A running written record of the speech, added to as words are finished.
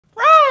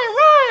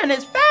run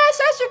as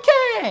fast as you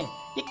can.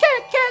 You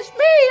can't catch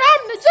me.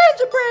 I'm the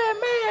gingerbread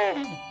man.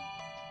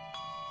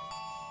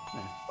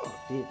 Man,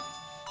 fuck this.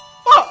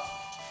 Fuck.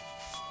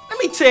 Let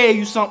me tell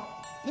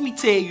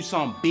you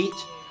something, bitch.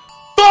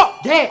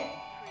 Fuck that.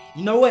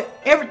 You know what?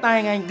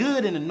 Everything ain't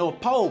good in the North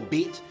Pole,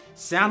 bitch.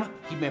 Santa,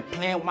 he been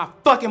playing with my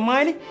fucking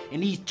money,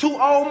 and these two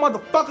old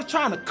motherfuckers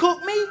trying to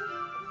cook me?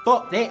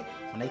 Fuck that.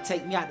 When they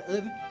take me out the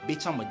oven,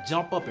 bitch, I'ma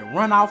jump up and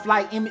run off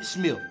like Emmett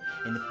Smith.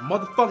 And if a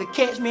motherfucker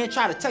catch me and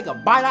try to take a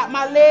bite out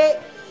my leg,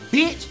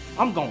 bitch,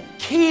 I'm gonna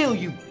kill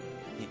you.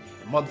 The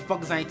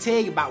motherfuckers ain't tell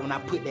you about when I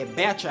put that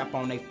bear trap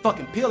on their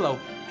fucking pillow.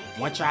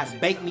 One tried to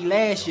bake me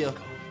last year.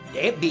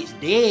 That bitch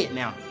dead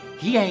now.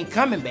 He ain't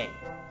coming back.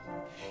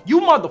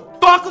 You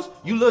motherfuckers,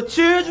 you little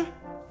children,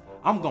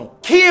 I'm gonna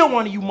kill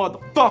one of you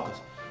motherfuckers.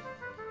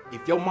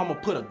 If your mama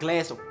put a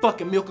glass of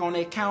fucking milk on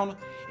that counter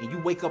and you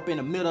wake up in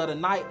the middle of the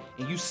night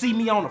and you see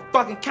me on the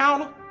fucking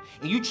counter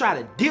and you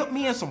try to dip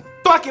me in some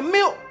fucking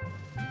milk,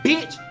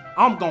 bitch,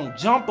 I'm gonna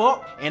jump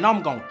up and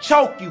I'm gonna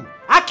choke you.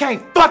 I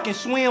can't fucking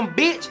swim,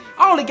 bitch.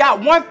 I only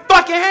got one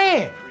fucking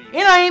hand.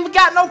 And I ain't even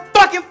got no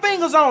fucking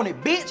fingers on it,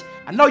 bitch.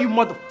 I know you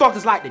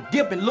motherfuckers like to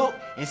dip and look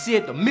and see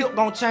if the milk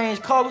gonna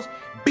change colors.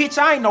 Bitch,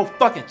 I ain't no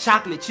fucking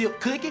chocolate chip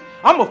cookie.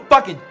 I'm a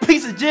fucking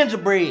piece of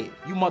gingerbread,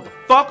 you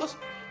motherfuckers.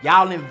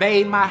 Y'all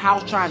invade my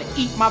house trying to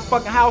eat my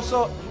fucking house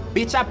up.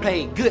 Bitch, I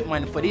paid good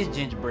money for this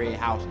gingerbread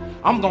house.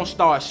 I'm gonna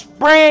start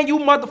spraying you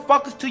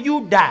motherfuckers till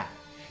you die.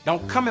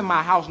 Don't come in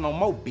my house no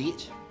more,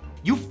 bitch.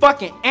 You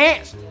fucking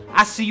ants,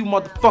 I see you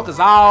motherfuckers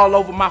all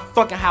over my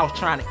fucking house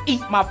trying to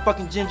eat my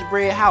fucking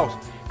gingerbread house.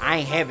 I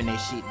ain't having that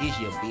shit this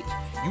year,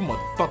 bitch. You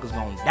motherfuckers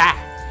gonna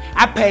die.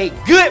 I paid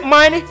good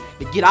money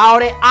to get all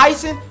that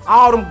icing,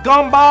 all them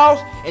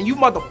gumballs, and you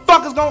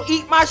motherfuckers gonna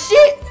eat my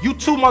shit? You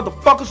two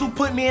motherfuckers who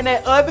put me in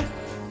that oven?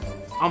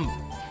 I'm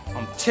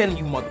telling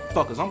you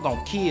motherfuckers, I'm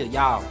gonna kill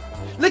y'all.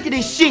 Look at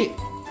this shit.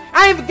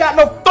 I ain't even got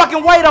no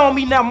fucking weight on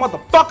me now,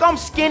 motherfucker. I'm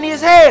skinny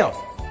as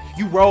hell.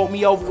 You rolled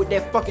me over with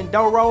that fucking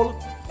dough roller?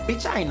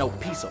 Bitch, I ain't no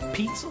piece of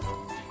pizza.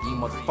 You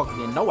motherfuckers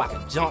didn't know I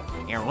could jump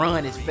and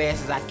run as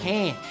fast as I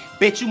can.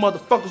 Bet you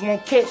motherfuckers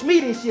won't catch me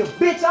this year.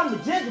 Bitch, I'm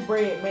the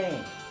gingerbread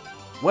man.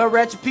 Well,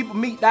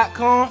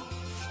 Ratchetpeoplemeet.com.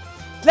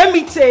 Let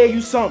me tell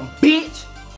you something, bitch.